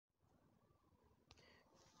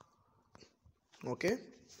Okay,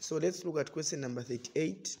 so let's look at question number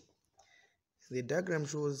 38. The diagram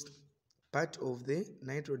shows part of the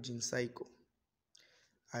nitrogen cycle.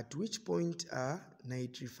 At which point are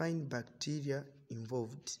nitrifying bacteria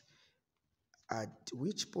involved? At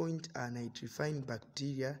which point are nitrifying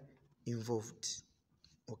bacteria involved?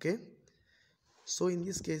 Okay, so in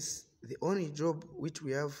this case, the only job which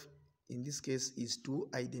we have in this case is to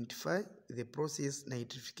identify the process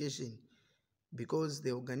nitrification, because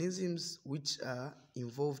the organisms which are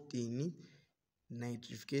involved in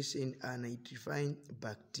nitrification are nitrifying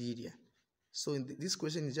bacteria. So in this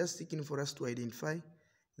question is just seeking for us to identify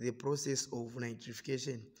the process of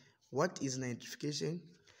nitrification. What is nitrification?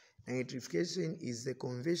 Nitrification is the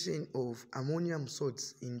conversion of ammonium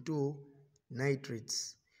salts into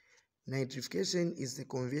nitrates. Nitrification is the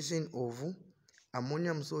conversion of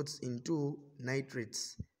ammonium salts into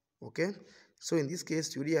nitrates. Okay, so in this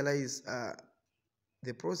case you realize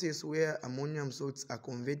the process where ammonium salts are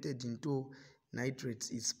converted into nitrates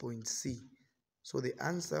is point C. So the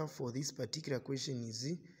answer for this particular question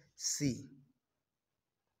is C.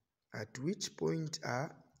 At which point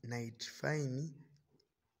are nitrifying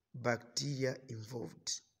bacteria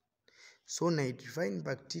involved? So nitrifying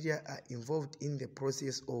bacteria are involved in the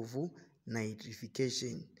process of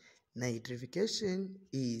nitrification. Nitrification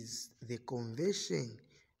is the conversion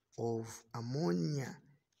of ammonia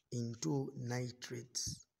into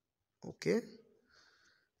nitrates. Okay,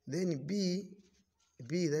 then B,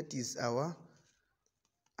 that is our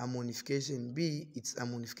ammonification. B, it's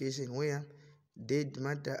ammonification, where dead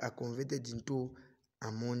matter are converted into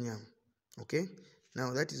ammonium. Okay,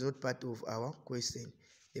 now that is not part of our question.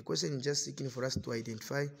 The question is just seeking for us to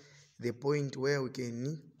identify the point where we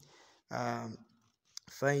can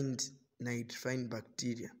find nitrifying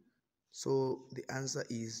bacteria. So the answer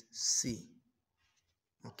is C.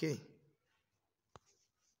 Okay.